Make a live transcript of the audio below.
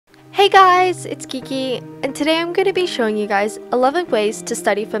Hey guys, it's Kiki, and today I'm going to be showing you guys 11 ways to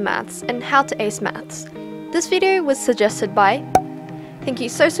study for maths and how to ace maths. This video was suggested by... Thank you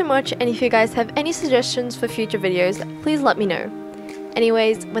so much, and if you guys have any suggestions for future videos, please let me know.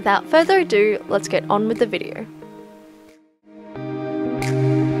 Anyways, without further ado, let's get on with the video.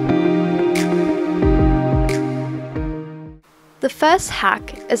 The first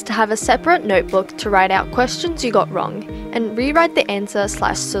hack is to have a separate notebook to write out questions you got wrong and rewrite the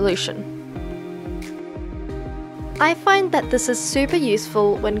answer/solution. I find that this is super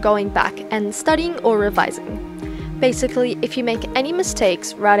useful when going back and studying or revising. Basically, if you make any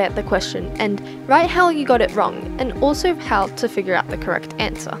mistakes, write out the question and write how you got it wrong and also how to figure out the correct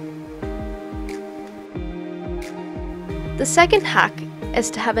answer. The second hack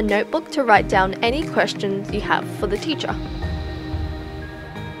is to have a notebook to write down any questions you have for the teacher.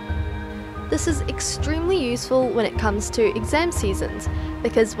 This is extremely useful when it comes to exam seasons,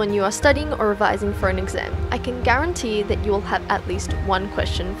 because when you are studying or revising for an exam, I can guarantee that you will have at least one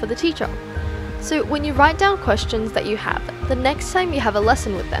question for the teacher. So when you write down questions that you have, the next time you have a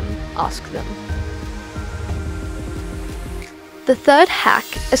lesson with them, ask them. The third hack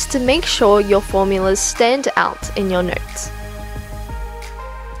is to make sure your formulas stand out in your notes.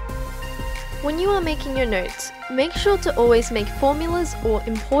 When you are making your notes, make sure to always make formulas or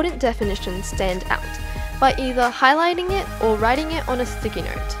important definitions stand out by either highlighting it or writing it on a sticky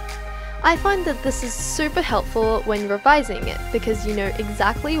note. I find that this is super helpful when revising it because you know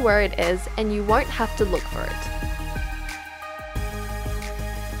exactly where it is and you won't have to look for it.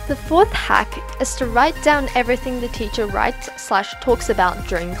 The fourth hack is to write down everything the teacher writes/talks about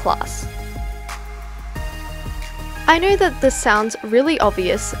during class. I know that this sounds really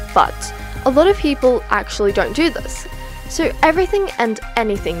obvious, but a lot of people actually don't do this. So everything and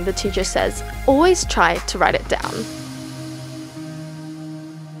anything the teacher says, always try to write it down.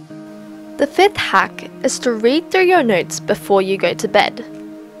 The fifth hack is to read through your notes before you go to bed.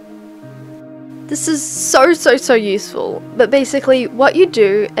 This is so useful, but basically what you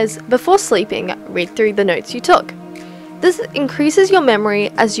do is before sleeping, read through the notes you took. This increases your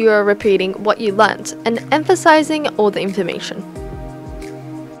memory as you are repeating what you learnt and emphasizing all the information.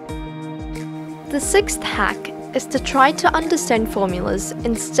 The sixth hack is to try to understand formulas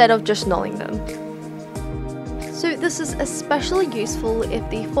instead of just knowing them. So this is especially useful if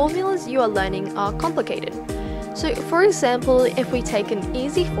the formulas you are learning are complicated. So for example, if we take an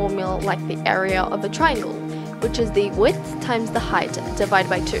easy formula like the area of a triangle, which is the width times the height divided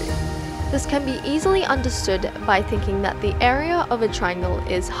by 2. This can be easily understood by thinking that the area of a triangle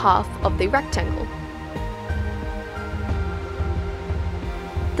is half of the rectangle.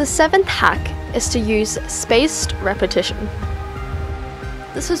 The seventh hack is to use spaced repetition.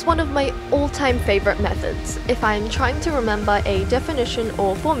 This is one of my all-time favorite methods if I am trying to remember a definition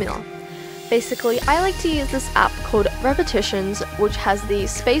or formula. Basically, I like to use this app called Repetitions, which has the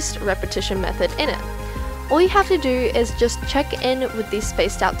spaced repetition method in it. All you have to do is just check in with these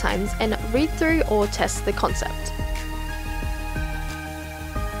spaced out times and read through or test the concept.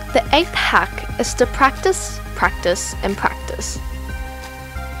 The eighth hack is to practice, and practice.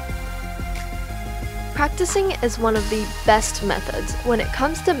 Practicing is one of the best methods when it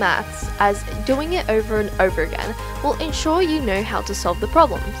comes to maths, as doing it over and over again will ensure you know how to solve the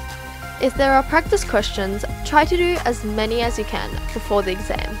problems. If there are practice questions, try to do as many as you can before the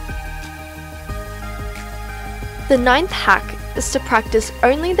exam. The ninth hack is to practice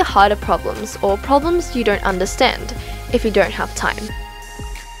only the harder problems or problems you don't understand if you don't have time.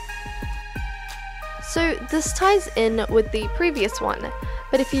 So this ties in with the previous one,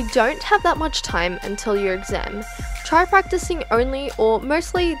 but if you don't have that much time until your exam, try practicing only or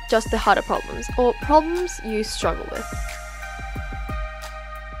mostly just the harder problems or problems you struggle with.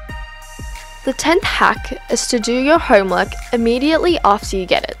 The 10th hack is to do your homework immediately after you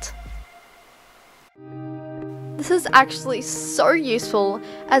get it. This is actually so useful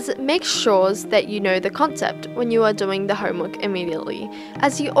as it makes sure that you know the concept when you are doing the homework immediately,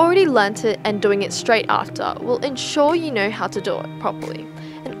 as you already learnt it and doing it straight after will ensure you know how to do it properly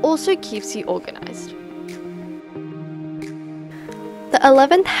and also keeps you organized. The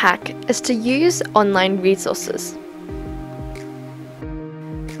 11th hack is to use online resources.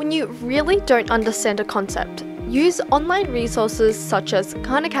 When you really don't understand a concept, use online resources such as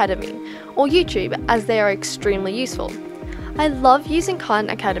Khan Academy or YouTube, as they are extremely useful. I love using Khan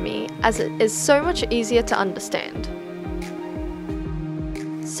Academy as it is so much easier to understand.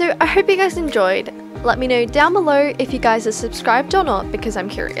 So I hope you guys enjoyed. Let me know down below if you guys are subscribed or not, because I'm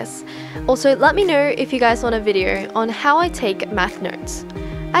curious. Also, let me know if you guys want a video on how I take math notes.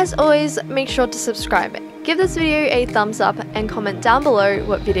 As always, make sure to subscribe. Give this video a thumbs up and comment down below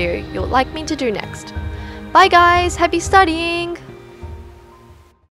what video you would like me to do next. Bye guys, happy studying!